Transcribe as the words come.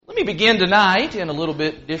Let me begin tonight in a little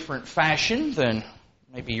bit different fashion than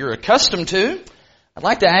maybe you're accustomed to. I'd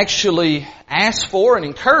like to actually ask for and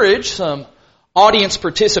encourage some audience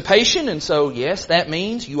participation, and so yes, that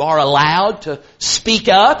means you are allowed to speak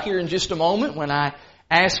up here in just a moment when I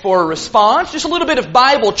ask for a response. Just a little bit of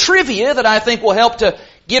Bible trivia that I think will help to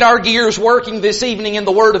get our gears working this evening in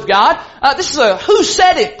the Word of God. This is a who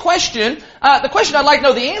said it question. The question I'd like to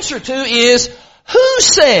know the answer to is, who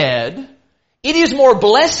said it is more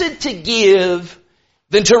blessed to give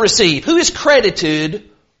than to receive? Who is credited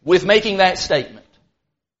with making that statement?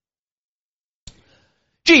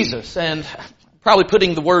 Jesus. And probably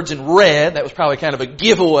putting the words in red, that was probably kind of a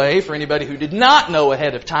giveaway for anybody who did not know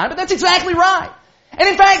ahead of time, but that's exactly right. And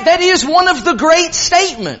in fact, that is one of the great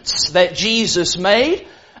statements that Jesus made.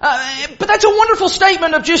 But that's a wonderful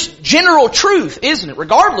statement of just general truth, isn't it?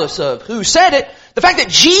 Regardless of who said it, the fact that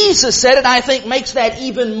Jesus said it, I think, makes that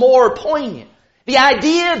even more poignant. The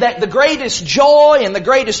idea that the greatest joy and the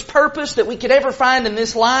greatest purpose that we could ever find in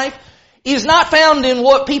this life is not found in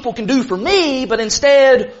what people can do for me, but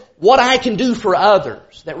instead what I can do for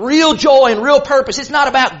others. That real joy and real purpose, it's not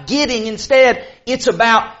about getting, instead it's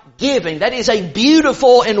about giving. That is a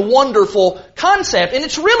beautiful and wonderful concept. And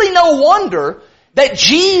it's really no wonder that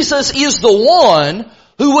Jesus is the one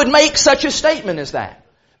who would make such a statement as that.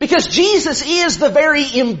 Because Jesus is the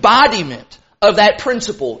very embodiment of that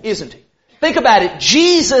principle, isn't he? Think about it.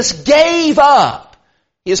 Jesus gave up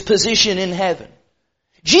his position in heaven.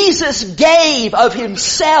 Jesus gave of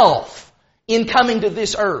himself in coming to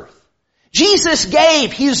this earth. Jesus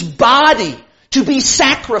gave his body to be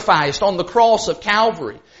sacrificed on the cross of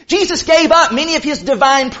Calvary. Jesus gave up many of his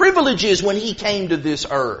divine privileges when he came to this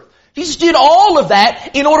earth. Jesus did all of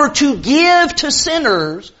that in order to give to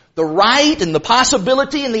sinners the right and the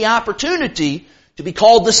possibility and the opportunity to be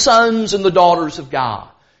called the sons and the daughters of God.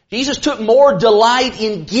 Jesus took more delight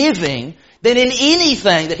in giving than in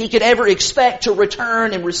anything that he could ever expect to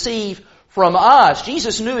return and receive from us.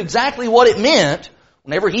 Jesus knew exactly what it meant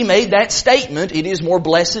whenever he made that statement, it is more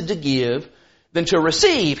blessed to give than to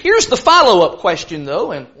receive. Here's the follow-up question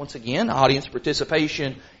though, and once again, audience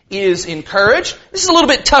participation is encouraged. This is a little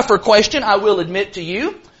bit tougher question, I will admit to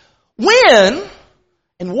you. When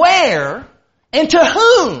and where and to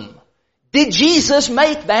whom did Jesus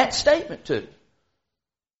make that statement to?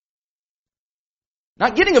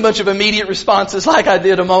 Not getting a bunch of immediate responses like I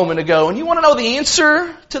did a moment ago. And you want to know the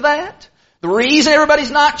answer to that? The reason everybody's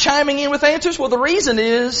not chiming in with answers? Well, the reason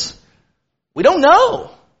is we don't know.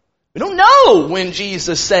 We don't know when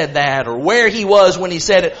Jesus said that or where he was when he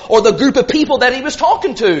said it or the group of people that he was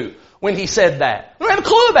talking to when he said that. We don't have a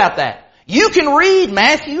clue about that. You can read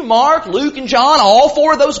Matthew, Mark, Luke, and John, all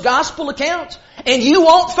four of those gospel accounts, and you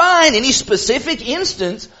won't find any specific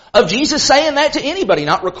instance of Jesus saying that to anybody,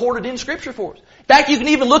 not recorded in Scripture for us. In fact, you can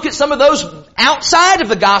even look at some of those outside of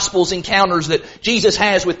the Gospels encounters that Jesus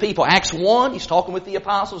has with people. Acts 1, he's talking with the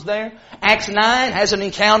apostles there. Acts 9 has an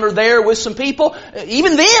encounter there with some people.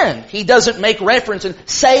 Even then, he doesn't make reference and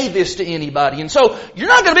say this to anybody. And so, you're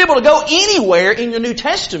not going to be able to go anywhere in the New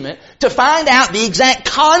Testament to find out the exact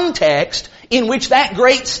context in which that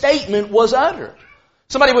great statement was uttered.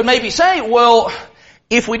 Somebody would maybe say, well,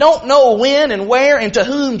 if we don't know when and where and to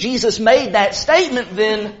whom Jesus made that statement,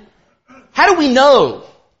 then how do we know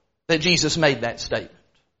that Jesus made that statement?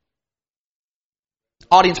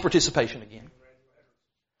 Audience participation again.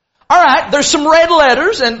 All right, there's some red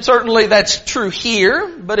letters, and certainly that's true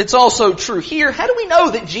here, but it's also true here. How do we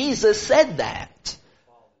know that Jesus said that?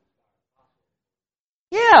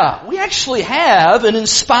 Yeah, we actually have an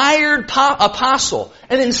inspired apostle,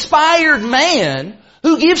 an inspired man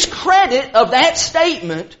who gives credit of that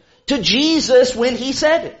statement to Jesus when he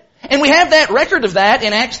said it. And we have that record of that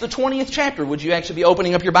in Acts the 20th chapter. Would you actually be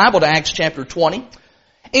opening up your Bible to Acts chapter 20?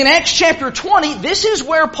 In Acts chapter 20, this is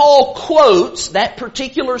where Paul quotes that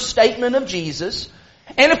particular statement of Jesus.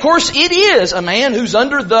 And of course, it is a man who's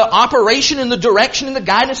under the operation and the direction and the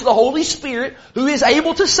guidance of the Holy Spirit who is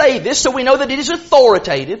able to say this, so we know that it is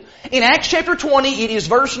authoritative. In Acts chapter 20, it is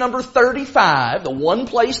verse number 35, the one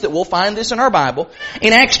place that we'll find this in our Bible.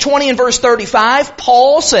 In Acts 20 and verse 35,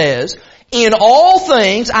 Paul says, "In all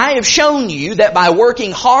things I have shown you that by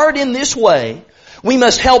working hard in this way, we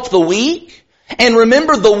must help the weak and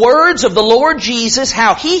remember the words of the Lord Jesus,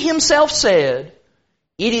 how he himself said,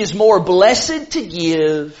 'It is more blessed to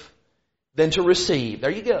give than to receive.'"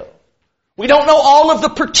 There you go. We don't know all of the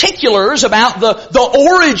particulars about the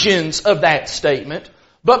origins of that statement,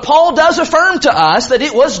 but Paul does affirm to us that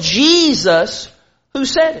it was Jesus who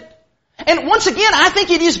said it. And once again, I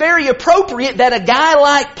think it is very appropriate that a guy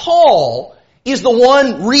like Paul is the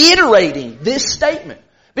one reiterating this statement.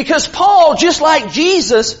 Because Paul, just like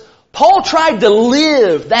Jesus, Paul tried to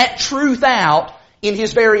live that truth out in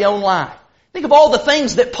his very own life. Think of all the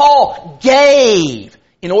things that Paul gave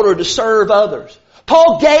in order to serve others.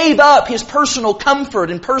 Paul gave up his personal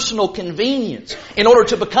comfort and personal convenience in order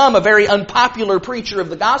to become a very unpopular preacher of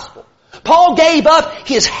the gospel. Paul gave up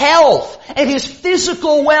his health and his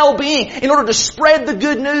physical well-being in order to spread the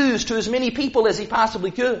good news to as many people as he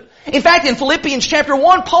possibly could. In fact, in Philippians chapter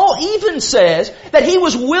 1, Paul even says that he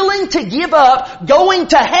was willing to give up going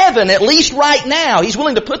to heaven, at least right now. He's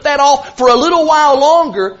willing to put that off for a little while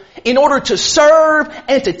longer in order to serve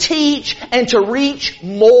and to teach and to reach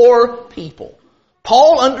more people.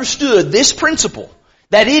 Paul understood this principle,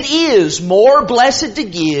 that it is more blessed to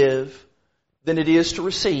give than it is to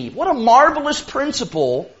receive. What a marvelous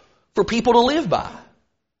principle for people to live by.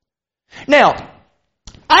 Now,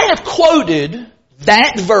 I have quoted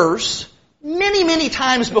that verse many, many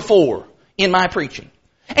times before in my preaching.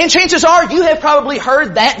 And chances are you have probably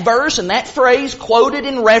heard that verse and that phrase quoted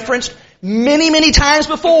and referenced many, many times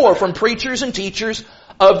before from preachers and teachers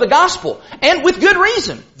of the gospel. And with good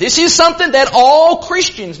reason. This is something that all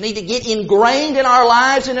Christians need to get ingrained in our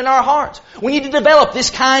lives and in our hearts. We need to develop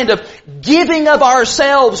this kind of giving of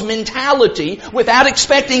ourselves mentality without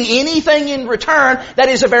expecting anything in return. That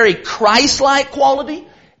is a very Christ-like quality.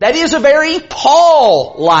 That is a very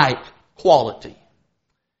Paul-like quality.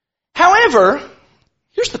 However,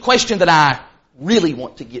 here's the question that I really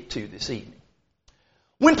want to get to this evening.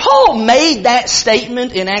 When Paul made that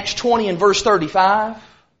statement in Acts 20 and verse 35,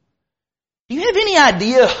 do you have any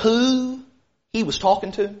idea who he was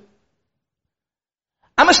talking to?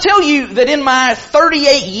 I must tell you that in my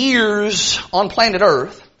 38 years on planet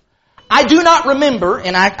Earth, I do not remember,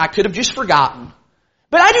 and I could have just forgotten,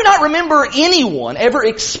 but I do not remember anyone ever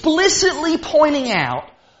explicitly pointing out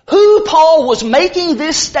who Paul was making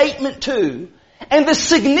this statement to and the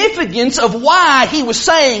significance of why he was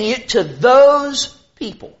saying it to those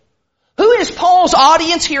people. Who is Paul's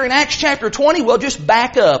audience here in Acts chapter 20? Well, just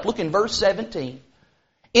back up. Look in verse 17.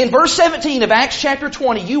 In verse 17 of Acts chapter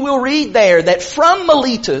 20, you will read there that from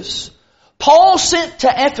Miletus, Paul sent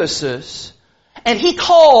to Ephesus, and he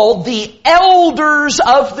called the elders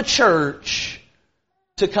of the church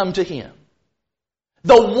to come to him.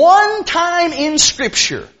 The one time in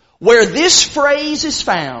Scripture where this phrase is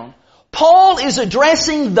found, Paul is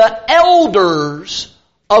addressing the elders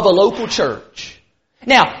of a local church.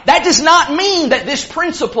 Now, that does not mean that this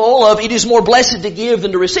principle of it is more blessed to give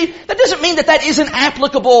than to receive, that doesn't mean that that isn't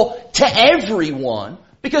applicable to everyone,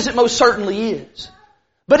 because it most certainly is.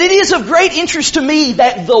 But it is of great interest to me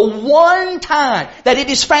that the one time that it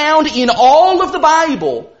is found in all of the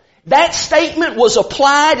Bible, that statement was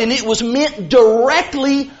applied and it was meant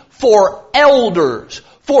directly for elders,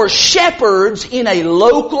 for shepherds in a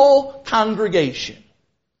local congregation.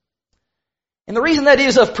 And the reason that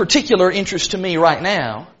is of particular interest to me right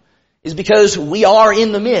now is because we are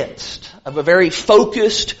in the midst of a very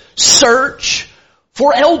focused search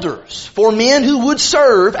for elders, for men who would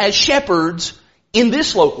serve as shepherds in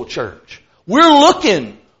this local church. We're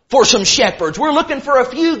looking for some shepherds. We're looking for a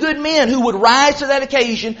few good men who would rise to that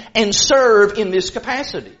occasion and serve in this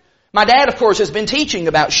capacity. My dad, of course, has been teaching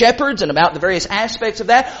about shepherds and about the various aspects of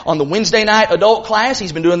that on the Wednesday night adult class.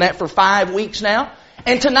 He's been doing that for 5 weeks now.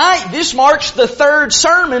 And tonight, this marks the third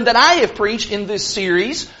sermon that I have preached in this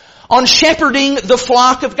series on shepherding the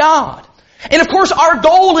flock of God. And of course, our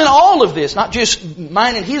goal in all of this, not just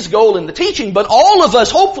mine and his goal in the teaching, but all of us,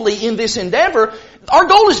 hopefully, in this endeavor, our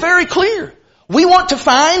goal is very clear. We want to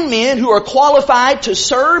find men who are qualified to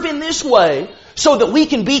serve in this way so that we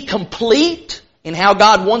can be complete in how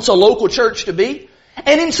God wants a local church to be.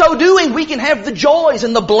 And in so doing, we can have the joys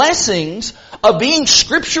and the blessings of being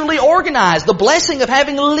scripturally organized, the blessing of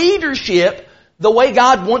having leadership the way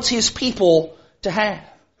God wants His people to have.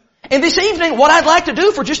 And this evening, what I'd like to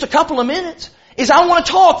do for just a couple of minutes is I want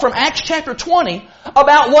to talk from Acts chapter 20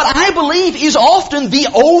 about what I believe is often the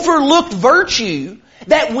overlooked virtue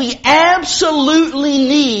that we absolutely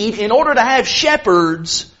need in order to have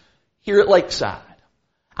shepherds here at Lakeside.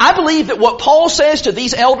 I believe that what Paul says to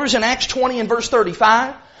these elders in Acts 20 and verse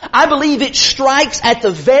 35, I believe it strikes at the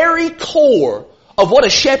very core of what a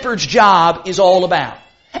shepherd's job is all about.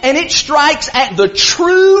 And it strikes at the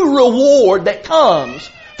true reward that comes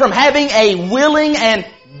from having a willing and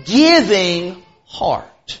giving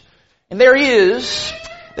heart. And there is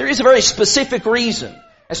a very specific reason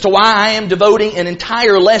as to why I am devoting an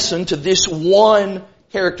entire lesson to this one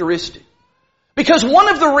characteristic. Because one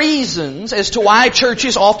of the reasons as to why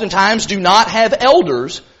churches oftentimes do not have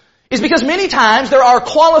elders is because many times there are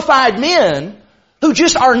qualified men who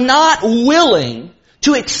just are not willing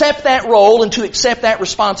to accept that role and to accept that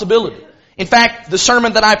responsibility. In fact, the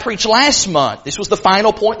sermon that I preached last month, this was the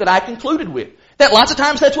final point that I concluded with. That lots of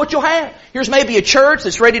times that's what you'll have. Here's maybe a church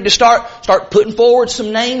that's ready to start putting forward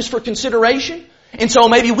some names for consideration. And so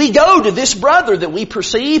maybe we go to this brother that we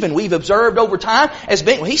perceive and we've observed over time as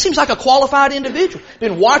being, well, he seems like a qualified individual.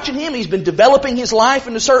 Been watching him, he's been developing his life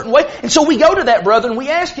in a certain way. And so we go to that brother and we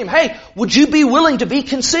ask him, hey, would you be willing to be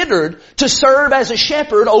considered to serve as a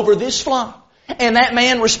shepherd over this flock? And that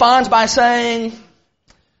man responds by saying,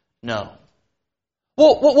 no.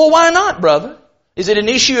 Well, why not, brother? Is it an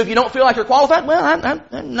issue if you don't feel like you're qualified? Well,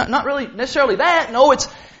 I'm not really necessarily that. No,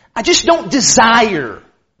 I just don't desire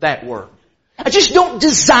that work. I just don't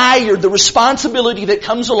desire the responsibility that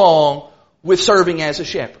comes along with serving as a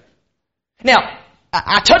shepherd. Now,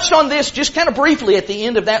 I touched on this just kind of briefly at the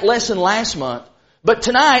end of that lesson last month, but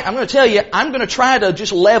tonight I'm going to tell you, I'm going to try to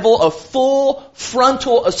just level a full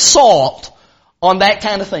frontal assault on that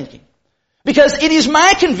kind of thinking. Because it is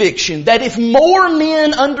my conviction that if more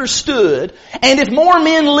men understood and if more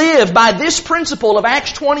men lived by this principle of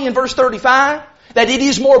Acts 20 and verse 35, that it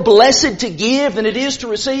is more blessed to give than it is to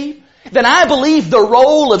receive, then I believe the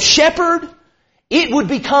role of shepherd, it would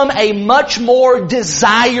become a much more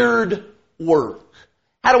desired work.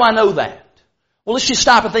 How do I know that? Well, let's just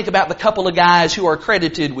stop and think about the couple of guys who are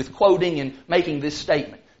credited with quoting and making this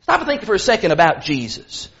statement. Stop and think for a second about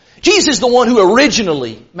Jesus. Jesus is the one who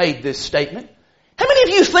originally made this statement. How many of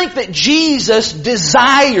you think that Jesus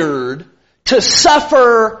desired to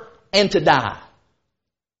suffer and to die?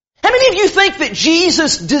 How many of you think that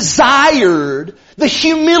Jesus desired the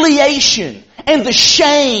humiliation and the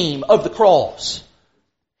shame of the cross?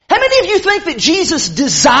 How many of you think that Jesus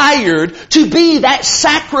desired to be that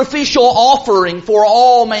sacrificial offering for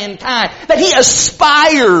all mankind? That He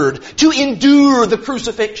aspired to endure the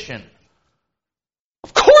crucifixion?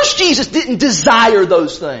 Of course Jesus didn't desire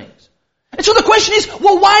those things. And so the question is,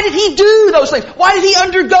 well, why did He do those things? Why did He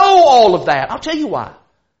undergo all of that? I'll tell you why.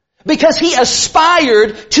 Because He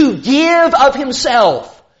aspired to give of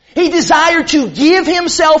Himself. He desired to give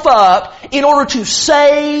Himself up in order to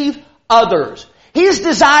save others. His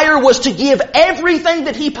desire was to give everything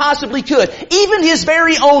that He possibly could, even His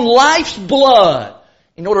very own life's blood,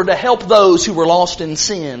 in order to help those who were lost in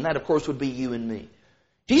sin. That, of course, would be you and me.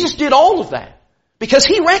 Jesus did all of that because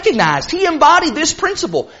He recognized, He embodied this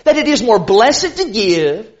principle that it is more blessed to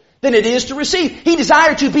give than it is to receive. He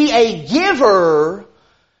desired to be a giver,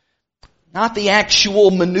 not the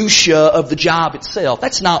actual minutia of the job itself.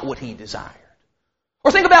 That's not what He desired.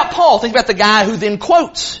 Or think about Paul. Think about the guy who then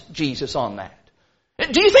quotes Jesus on that.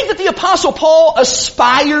 Do you think that the Apostle Paul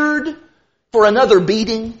aspired for another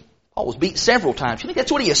beating? Paul was beat several times. Do you think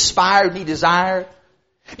that's what he aspired and he desired?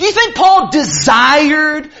 Do you think Paul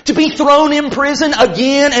desired to be thrown in prison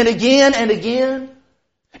again and again and again?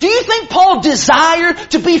 Do you think Paul desired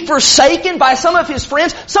to be forsaken by some of his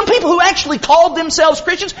friends, some people who actually called themselves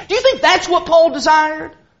Christians? Do you think that's what Paul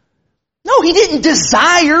desired? No, he didn't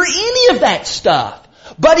desire any of that stuff.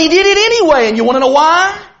 But he did it anyway, and you want to know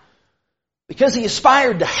why? Because he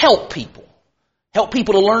aspired to help people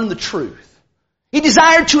to learn the truth. He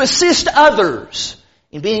desired to assist others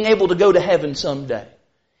in being able to go to heaven someday.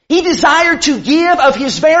 He desired to give of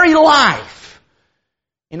his very life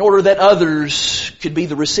in order that others could be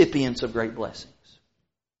the recipients of great blessings.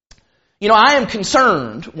 You know, I am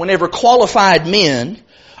concerned whenever qualified men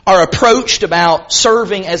are approached about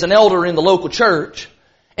serving as an elder in the local church,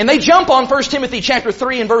 and they jump on 1 Timothy chapter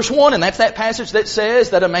 3 and verse 1, and that's that passage that says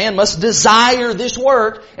that a man must desire this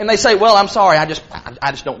work, and they say, well, I'm sorry, I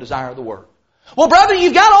just don't desire the work. Well, brother,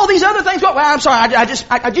 you've got all these other things. Well, I'm sorry,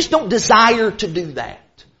 I just don't desire to do that.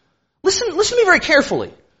 Listen to me very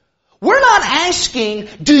carefully. We're not asking,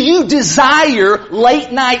 do you desire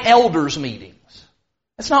late night elders meetings?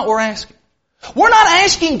 That's not what we're asking. We're not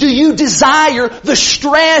asking, do you desire the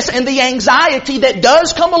stress and the anxiety that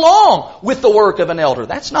does come along with the work of an elder?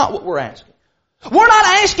 That's not what we're asking. We're not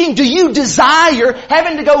asking, do you desire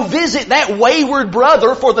having to go visit that wayward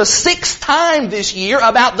brother for the 6th time this year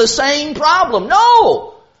about the same problem?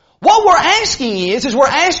 No! What we're asking is we're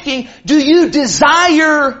asking, do you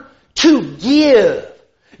desire to give?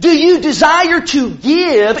 Do you desire to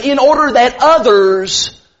give in order that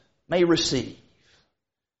others may receive?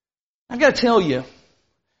 I've got to tell you,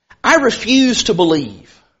 I refuse to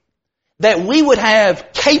believe that we would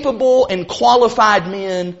have capable and qualified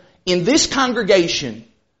men in this congregation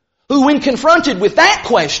who, when confronted with that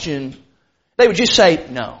question, they would just say,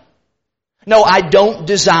 no. No, I don't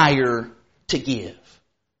desire to give.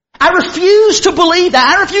 I refuse to believe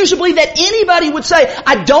that. I refuse to believe that anybody would say,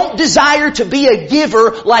 I don't desire to be a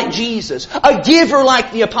giver like Jesus, a giver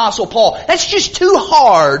like the Apostle Paul. That's just too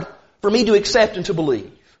hard for me to accept and to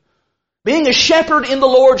believe. Being a shepherd in the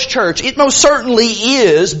Lord's church, it most certainly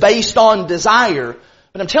is based on desire.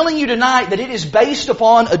 But I'm telling you tonight that it is based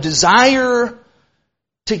upon a desire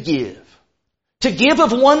to give. To give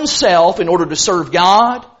of oneself in order to serve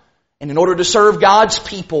God and in order to serve God's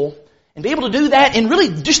people. And be able to do that in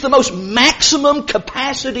really just the most maximum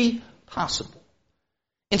capacity possible.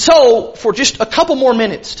 And so, for just a couple more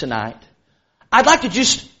minutes tonight, I'd like to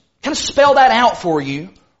just kind of spell that out for you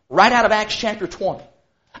right out of Acts chapter 20.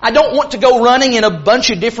 I don't want to go running in a bunch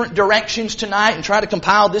of different directions tonight and try to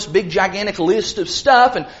compile this big gigantic list of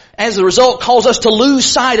stuff and as a result cause us to lose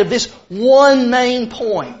sight of this one main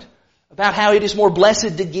point about how it is more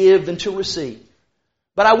blessed to give than to receive.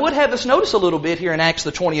 But I would have us notice a little bit here in Acts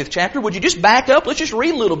the 20th chapter. Would you just back up? Let's just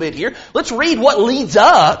read a little bit here. Let's read what leads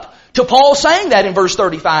up to Paul saying that in verse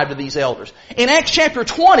 35 to these elders. In Acts chapter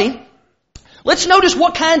 20, let's notice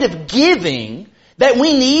what kind of giving that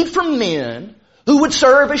we need from men who would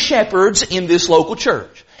serve as shepherds in this local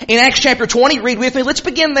church. In Acts chapter 20, read with me. Let's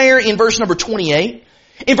begin there in verse number 28.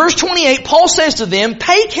 In verse 28, Paul says to them,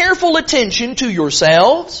 "Pay careful attention to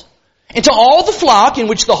yourselves and to all the flock in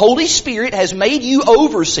which the Holy Spirit has made you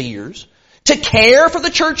overseers, to care for the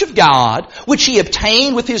church of God, which He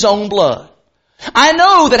obtained with His own blood. I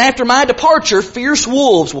know that after my departure, fierce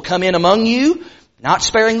wolves will come in among you, not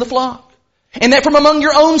sparing the flock. And that from among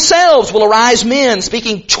your own selves will arise men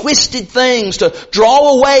speaking twisted things to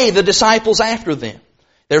draw away the disciples after them.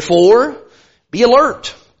 Therefore, be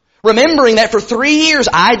alert, remembering that for 3 years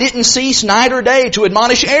I didn't cease night or day to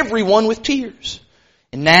admonish everyone with tears.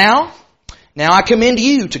 And now I commend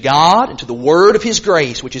you to God and to the word of His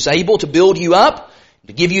grace, which is able to build you up and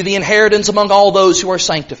to give you the inheritance among all those who are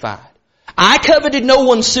sanctified. I coveted no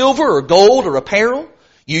one's silver or gold or apparel.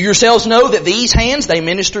 You yourselves know that these hands, they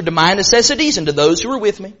ministered to my necessities and to those who were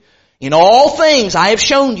with me. In all things I have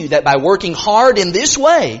shown you that by working hard in this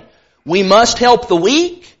way, we must help the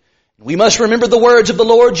weak. We must remember the words of the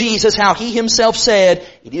Lord Jesus, how He Himself said,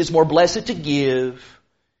 it is more blessed to give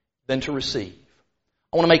than to receive."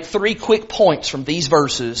 I want to make 3 quick points from these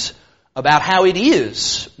verses about how it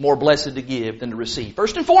is more blessed to give than to receive.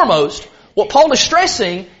 First and foremost, what Paul is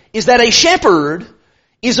stressing is that a shepherd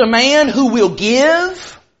is a man who will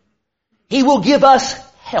give. He will give us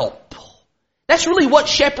help. That's really what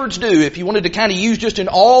shepherds do. If you wanted to kind of use just an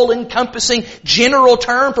all-encompassing general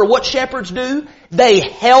term for what shepherds do, they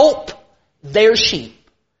help their sheep.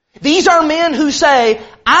 These are men who say,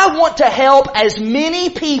 I want to help as many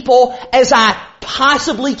people as I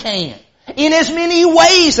possibly can, in as many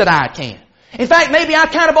ways that I can. In fact, maybe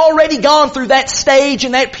I've kind of already gone through that stage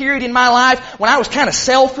and that period in my life when I was kind of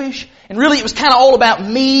selfish. And really it was kind of all about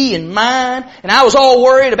me and mine. And I was all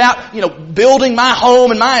worried about, building my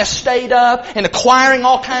home and my estate up and acquiring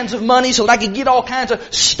all kinds of money so that I could get all kinds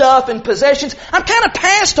of stuff and possessions. I'm kind of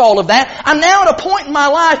past all of that. I'm now at a point in my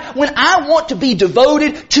life when I want to be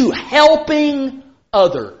devoted to helping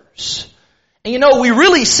others. And we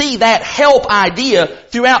really see that help idea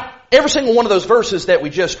throughout every single one of those verses that we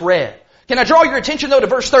just read. Can I draw your attention though to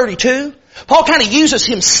verse 32? Paul kind of uses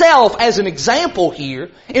himself as an example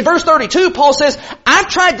here. In verse 32, Paul says, I've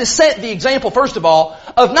tried to set the example, first of all,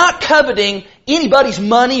 of not coveting anybody's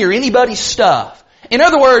money or anybody's stuff. In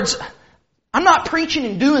other words, I'm not preaching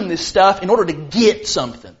and doing this stuff in order to get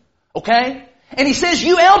something. Okay? And he says,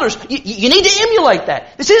 you elders, you need to emulate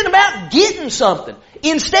that. This isn't about getting something.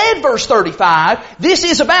 Instead, verse 35, this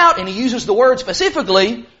is about, and he uses the word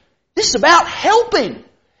specifically, this is about helping.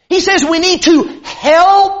 He says we need to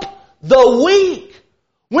help the weak.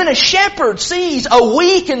 When a shepherd sees a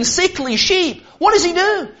weak and sickly sheep, what does he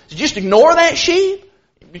do? Does he just ignore that sheep?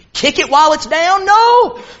 Kick it while it's down?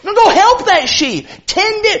 No. Go help that sheep.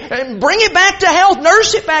 Tend it and bring it back to health.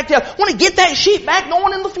 Nurse it back to health. Want to get that sheep back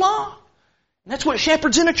going in the flock. And that's what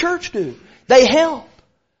shepherds in a church do. They help.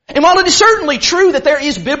 And while it is certainly true that there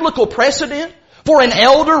is biblical precedent for an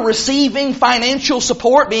elder receiving financial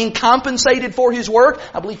support, being compensated for his work,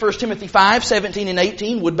 I believe 1 Timothy 5:17 and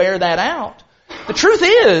 18 would bear that out. The truth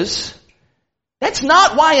is, that's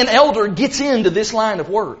not why an elder gets into this line of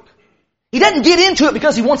work. He doesn't get into it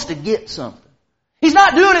because he wants to get something. He's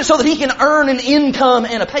not doing it so that he can earn an income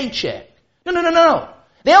and a paycheck. No.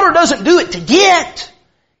 The elder doesn't do it to get.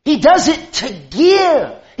 He does it to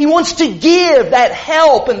give. He wants to give that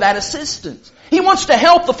help and that assistance. He wants to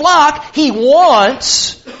help the flock. He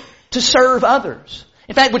wants to serve others.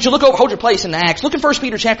 In fact, would you look over, hold your place in Acts. Look in 1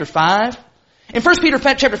 Peter chapter 5. In 1 Peter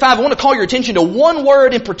chapter 5, I want to call your attention to one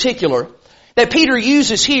word in particular that Peter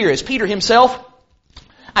uses here, as Peter himself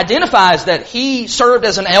identifies that he served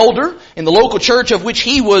as an elder in the local church of which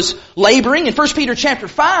he was laboring. In 1 Peter chapter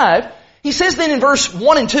 5, He says then in verse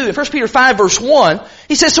 1 and 2, in 1 Peter 5 verse 1,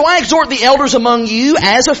 he says, "So I exhort the elders among you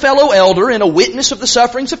as a fellow elder and a witness of the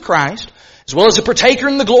sufferings of Christ, as well as a partaker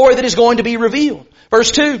in the glory that is going to be revealed."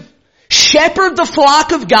 Verse 2, "Shepherd the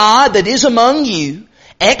flock of God that is among you,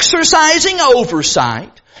 exercising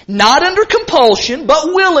oversight, not under compulsion,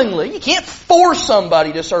 but willingly." You can't force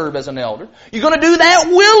somebody to serve as an elder. You're going to do that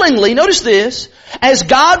willingly. Notice this. "As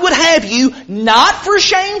God would have you, not for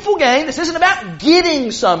shameful gain." This isn't about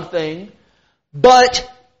getting something, but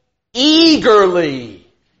eagerly.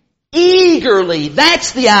 Eagerly.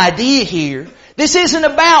 That's the idea here. This isn't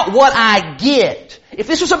about what I get. If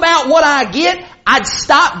this was about what I get, I'd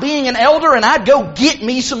stop being an elder and I'd go get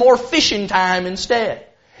me some more fishing time instead.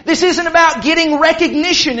 This isn't about getting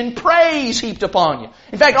recognition and praise heaped upon you.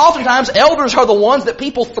 In fact, oftentimes elders are the ones that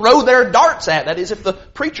people throw their darts at. That is, if the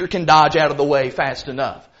preacher can dodge out of the way fast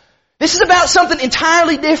enough. This is about something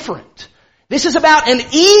entirely different. This is about an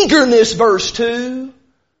eagerness, verse 2,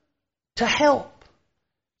 to help.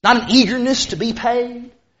 Not an eagerness to be paid.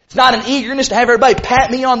 It's not an eagerness to have everybody pat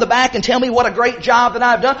me on the back and tell me what a great job that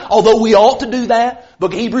I've done, although we ought to do that. The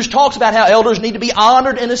book of Hebrews talks about how elders need to be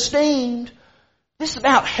honored and esteemed. This is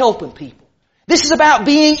about helping people. This is about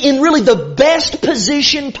being in really the best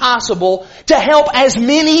position possible to help as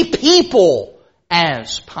many people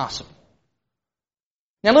as possible.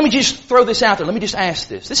 Now let me just throw this out there. Let me just ask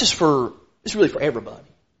this. This is really for everybody.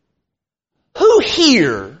 Who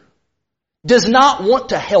here does not want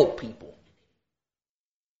to help people?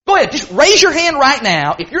 Go ahead, just raise your hand right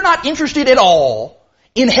now if you're not interested at all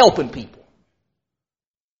in helping people.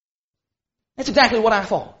 That's exactly what I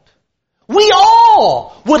thought. We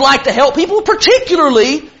all would like to help people,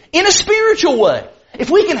 particularly in a spiritual way. If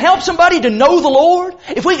we can help somebody to know the Lord,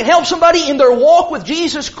 if we can help somebody in their walk with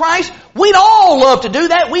Jesus Christ, we'd all love to do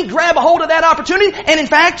that. We'd grab a hold of that opportunity. And in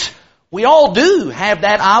fact, we all do have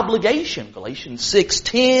that obligation. Galatians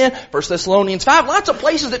 6:10, 1 Thessalonians 5, lots of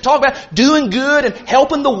places that talk about doing good and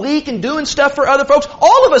helping the weak and doing stuff for other folks.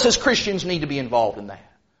 All of us as Christians need to be involved in that.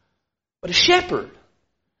 But a shepherd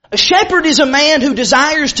is a man who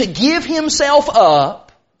desires to give himself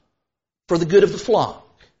up for the good of the flock.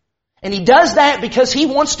 And he does that because he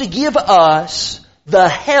wants to give us the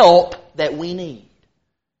help that we need.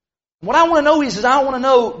 What I want to know is I want to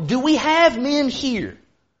know, do we have men here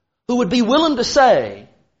who would be willing to say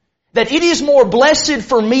that it is more blessed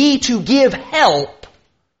for me to give help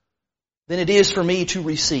than it is for me to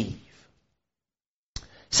receive?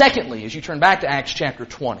 Secondly, as you turn back to Acts chapter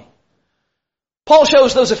 20, Paul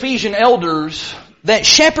shows those Ephesian elders that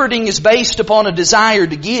shepherding is based upon a desire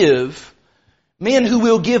to give men who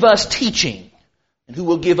will give us teaching and who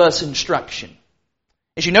will give us instruction.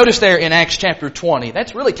 As you notice there in Acts chapter 20,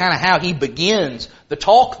 that's really kind of how he begins the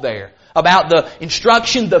talk there about the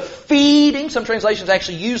instruction, the feeding. Some translations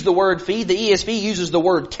actually use the word feed. The ESV uses the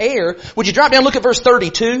word care. Would you drop down and look at verse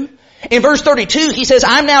 32? In verse 32, he says,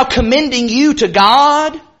 "I'm now commending you to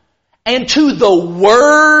God and to the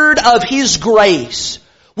word of His grace,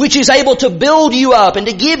 which is able to build you up and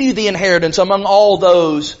to give you the inheritance among all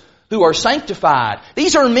those who are sanctified."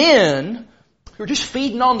 These are men who are just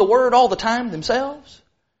feeding on the word all the time themselves.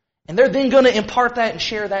 And they're then going to impart that and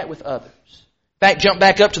share that with others. In fact, jump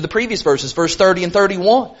back up to the previous verses, verse 30 and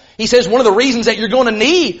 31. He says one of the reasons that you're going to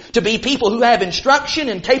need to be people who have instruction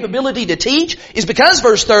and capability to teach is because,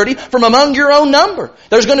 verse 30, from among your own number,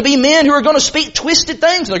 there's going to be men who are going to speak twisted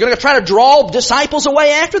things. And they're going to try to draw disciples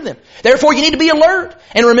away after them. Therefore, you need to be alert.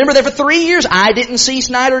 And remember that for 3 years, I didn't cease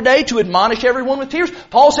night or day to admonish everyone with tears.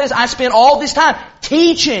 Paul says, I spent all this time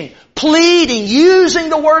teaching, pleading, using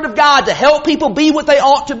the Word of God to help people be what they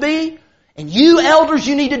ought to be. And you elders,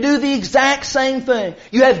 you need to do the exact same thing.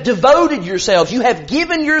 You have devoted yourselves. You have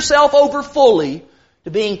given yourself over fully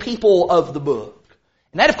to being people of the book.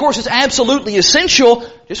 And that, of course, is absolutely essential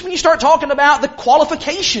just when you start talking about the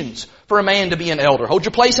qualifications for a man to be an elder. Hold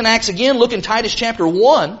your place in Acts again. Look in Titus chapter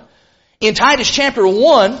 1. In Titus chapter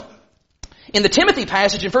 1, in the Timothy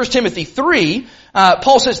passage in 1 Timothy 3,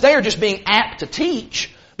 Paul says they are just being apt to teach.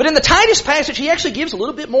 But in the Titus passage, he actually gives a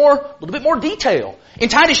little bit more detail. In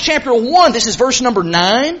Titus chapter 1, this is verse number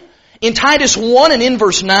 9. In Titus 1 and in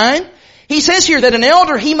verse 9, he says here that an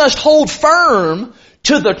elder, he must hold firm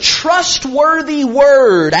to the trustworthy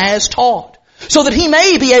word as taught, so that he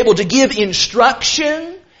may be able to give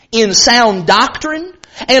instruction in sound doctrine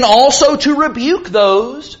and also to rebuke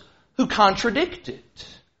those who contradict it.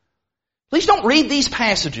 Please don't read these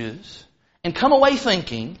passages and come away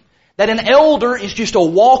thinking that an elder is just a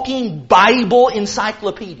walking Bible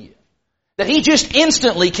encyclopedia. That he just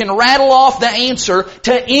instantly can rattle off the answer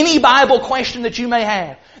to any Bible question that you may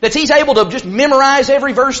have. That he's able to just memorize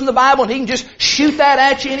every verse in the Bible and he can just shoot that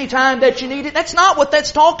at you anytime that you need it. That's not what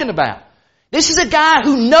that's talking about. This is a guy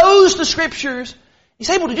who knows the Scriptures. He's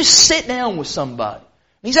able to just sit down with somebody.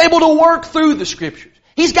 He's able to work through the Scriptures.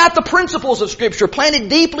 He's got the principles of Scripture planted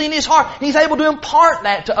deeply in his heart. And he's able to impart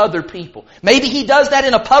that to other people. Maybe he does that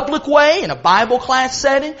in a public way, in a Bible class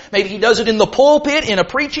setting. Maybe he does it in the pulpit, in a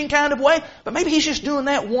preaching kind of way. But maybe he's just doing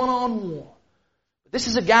that one-on-one. This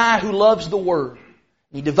is a guy who loves the Word.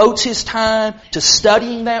 He devotes his time to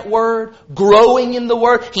studying that Word, growing in the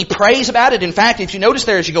Word. He prays about it. In fact, if you notice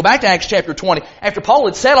there, as you go back to Acts chapter 20, after Paul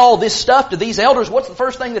had said all this stuff to these elders, what's the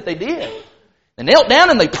first thing that they did? They knelt down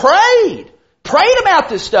and they prayed. Prayed about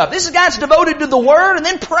this stuff. This is a guy that's devoted to the Word and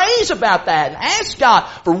then prays about that and asks God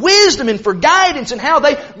for wisdom and for guidance and how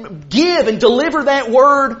they give and deliver that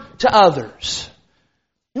Word to others.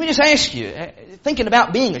 Let me just ask you, thinking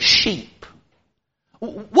about being a sheep,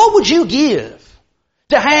 what would you give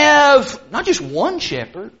to have not just one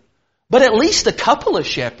shepherd, but at least a couple of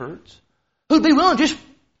shepherds who'd be willing to just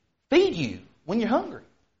feed you when you're hungry?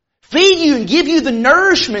 Feed you and give you the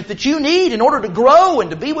nourishment that you need in order to grow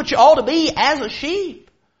and to be what you ought to be as a sheep.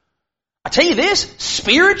 I tell you this,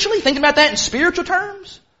 spiritually, thinking about that in spiritual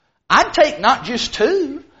terms, I'd take not just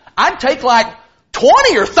 2, I'd take like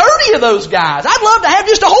 20 or 30 of those guys. I'd love to have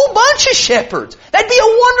just a whole bunch of shepherds. That'd be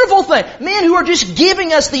a wonderful thing. Men who are just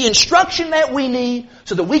giving us the instruction that we need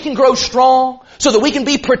so that we can grow strong, so that we can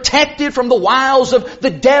be protected from the wiles of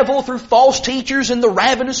the devil through false teachers and the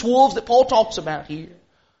ravenous wolves that Paul talks about here.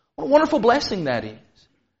 What a wonderful blessing that is. And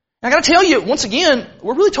I got to tell you, once again,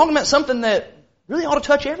 we're really talking about something that really ought to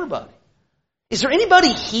touch everybody. Is there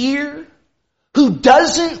anybody here who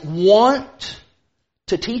doesn't want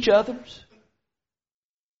to teach others?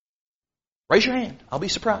 Raise your hand. I'll be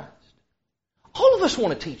surprised. All of us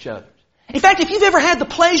want to teach others. In fact, if you've ever had the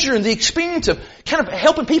pleasure and the experience of kind of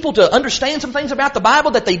helping people to understand some things about the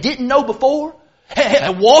Bible that they didn't know before,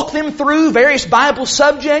 walk them through various Bible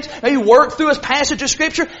subjects, maybe work through a passage of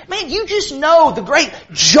Scripture, man, you just know the great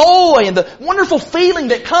joy and the wonderful feeling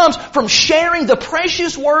that comes from sharing the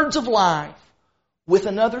precious words of life with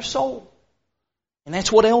another soul. And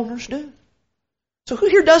that's what elders do. So who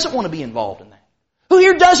here doesn't want to be involved in that? Who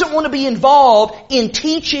here doesn't want to be involved in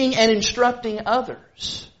teaching and instructing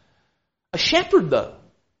others? A shepherd, though.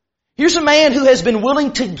 Here's a man who has been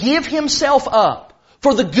willing to give himself up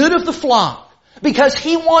for the good of the flock because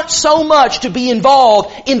he wants so much to be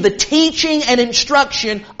involved in the teaching and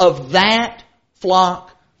instruction of that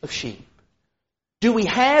flock of sheep. Do we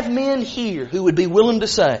have men here who would be willing to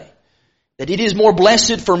say that it is more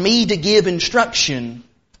blessed for me to give instruction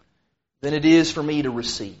than it is for me to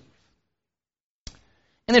receive?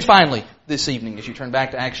 And then finally, this evening, as you turn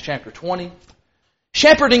back to Acts chapter 20,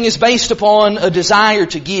 shepherding is based upon a desire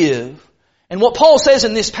to give. And what Paul says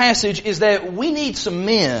in this passage is that we need some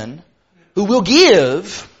men who will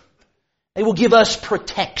give. They will give us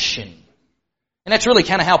protection. And that's really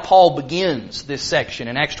kind of how Paul begins this section.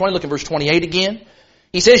 In Acts 20, look at verse 28 again.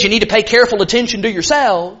 He says you need to pay careful attention to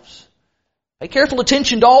yourselves. Pay careful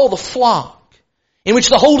attention to all the flock in which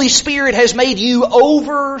the Holy Spirit has made you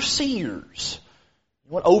overseers.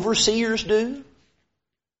 What overseers do?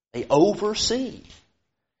 They oversee.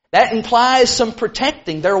 That implies some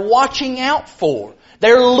protecting. They're watching out for.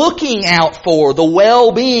 They're looking out for the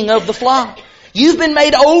well-being of the flock. You've been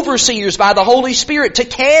made overseers by the Holy Spirit to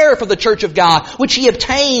care for the church of God, which He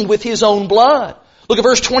obtained with His own blood. Look at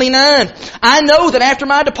verse 29. I know that after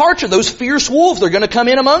my departure, those fierce wolves are going to come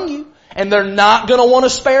in among you, and they're not going to want to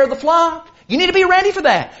spare the flock. You need to be ready for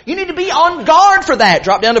that. You need to be on guard for that.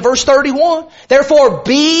 Drop down to verse 31. Therefore,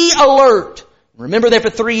 be alert. Remember that for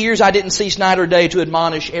 3 years I didn't cease night or day to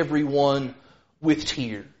admonish everyone with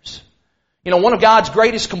tears. You know, one of God's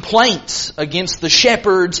greatest complaints against the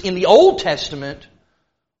shepherds in the Old Testament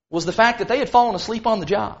was the fact that they had fallen asleep on the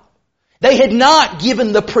job. They had not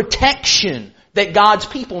given the protection that God's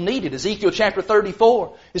people needed. Ezekiel chapter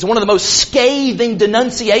 34 is one of the most scathing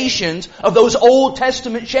denunciations of those Old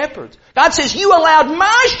Testament shepherds. God says, you allowed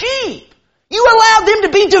my sheep, you allowed them to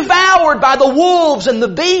be devoured by the wolves and the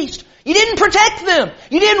beast. You didn't protect them.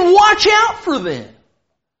 You didn't watch out for them.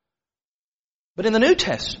 But in the New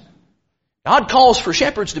Testament, God calls for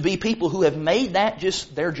shepherds to be people who have made that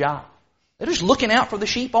just their job. They're just looking out for the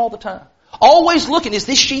sheep all the time. Always looking, is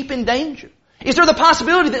this sheep in danger? Is there the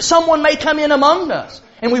possibility that someone may come in among us?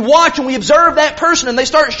 And we watch and we observe that person and they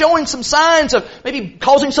start showing some signs of maybe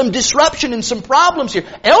causing some disruption and some problems here.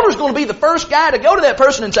 Elder's going to be the first guy to go to that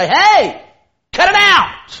person and say, hey, cut it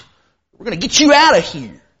out. We're going to get you out of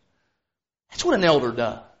here. That's what an elder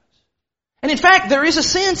does. And in fact, there is a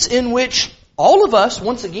sense in which all of us,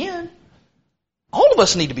 once again, All of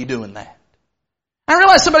us need to be doing that. I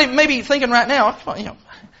realize somebody may be thinking right now,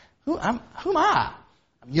 who am I?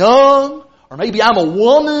 I'm young, or maybe I'm a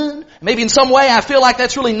woman. Maybe in some way I feel like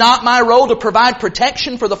that's really not my role to provide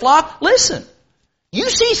protection for the flock. Listen, you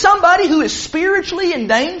see somebody who is spiritually in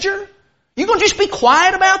danger, you going to just be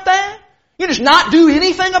quiet about that? You just not do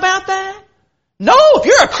anything about that? No, if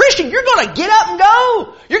you're a Christian, you're going to get up and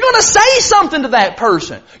go. You're going to say something to that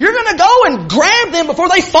person. You're going to go and grab them before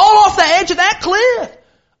they fall off the edge of that cliff.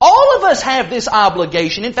 All of us have this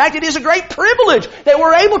obligation. In fact, it is a great privilege that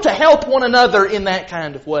we're able to help one another in that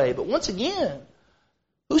kind of way. But once again,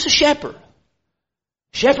 who's a shepherd?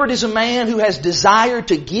 Shepherd is a man who has desired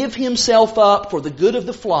to give himself up for the good of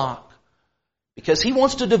the flock because he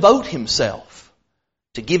wants to devote himself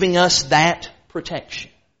to giving us that protection.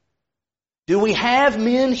 Do we have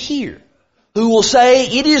men here who will say,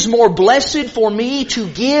 it is more blessed for me to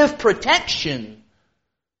give protection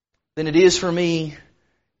than it is for me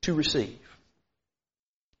to receive?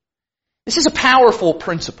 This is a powerful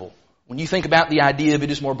principle when you think about the idea of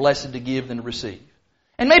it is more blessed to give than to receive.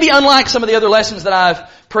 And maybe unlike some of the other lessons that I've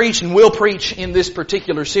preached and will preach in this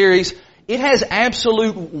particular series, it has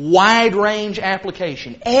absolute wide range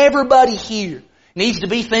application. Everybody here needs to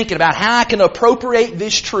be thinking about how I can appropriate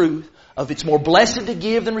this truth of it's more blessed to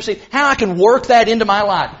give than receive, how I can work that into my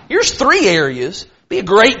life. Here's 3 areas. Be a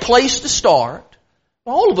great place to start.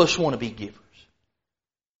 All of us want to be givers.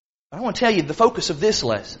 But I want to tell you the focus of this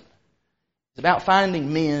lesson is about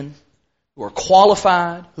finding men who are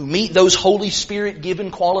qualified, who meet those Holy Spirit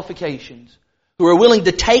given qualifications, who are willing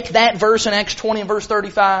to take that verse in Acts 20 and verse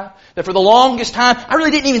 35, that for the longest time, I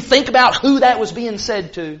really didn't even think about who that was being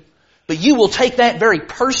said to. But you will take that very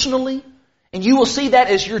personally, and you will see that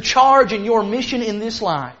as your charge and your mission in this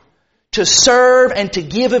life, to serve and to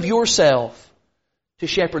give of yourself to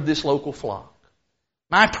shepherd this local flock.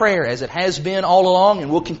 My prayer, as it has been all along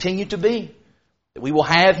and will continue to be, that we will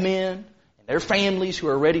have men and their families who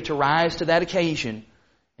are ready to rise to that occasion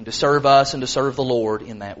and to serve us and to serve the Lord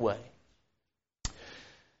in that way.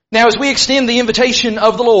 Now, as we extend the invitation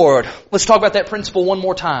of the Lord, let's talk about that principle one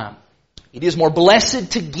more time. It is more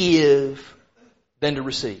blessed to give than to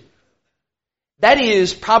receive. That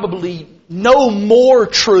is probably no more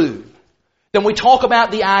true than we talk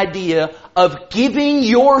about the idea of giving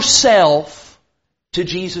yourself to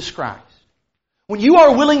Jesus Christ. When you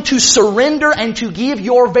are willing to surrender and to give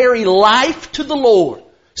your very life to the Lord,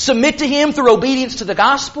 submit to Him through obedience to the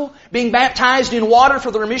gospel, being baptized in water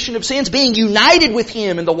for the remission of sins, being united with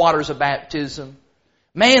Him in the waters of baptism,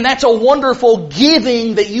 man, that's a wonderful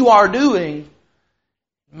giving that you are doing.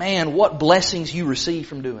 Man, what blessings you receive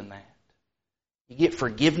from doing that. You get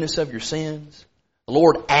forgiveness of your sins. The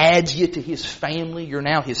Lord adds you to His family. You're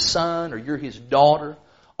now His son or you're His daughter.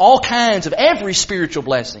 All kinds of every spiritual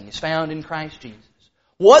blessing is found in Christ Jesus.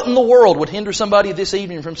 What in the world would hinder somebody this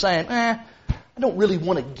evening from saying, I don't really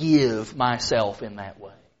want to give myself in that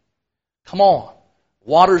way? Come on.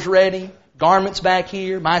 Water's ready. Garments back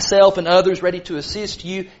here. Myself and others ready to assist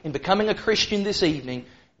you in becoming a Christian this evening.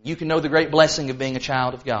 You can know the great blessing of being a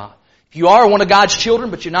child of God. If you are one of God's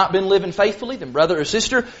children, but you've not been living faithfully, then brother or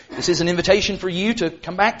sister, this is an invitation for you to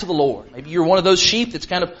come back to the Lord. Maybe you're one of those sheep that's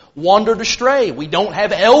kind of wandered astray. We don't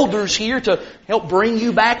have elders here to help bring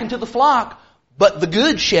you back into the flock. But the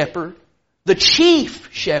good shepherd, the chief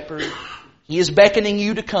shepherd, He is beckoning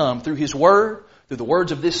you to come through His Word, through the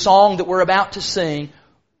words of this song that we're about to sing.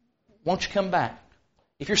 Won't you come back?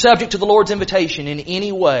 If you're subject to the Lord's invitation in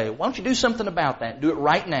any way, why don't you do something about that? Do it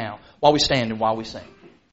right now while we stand and while we sing.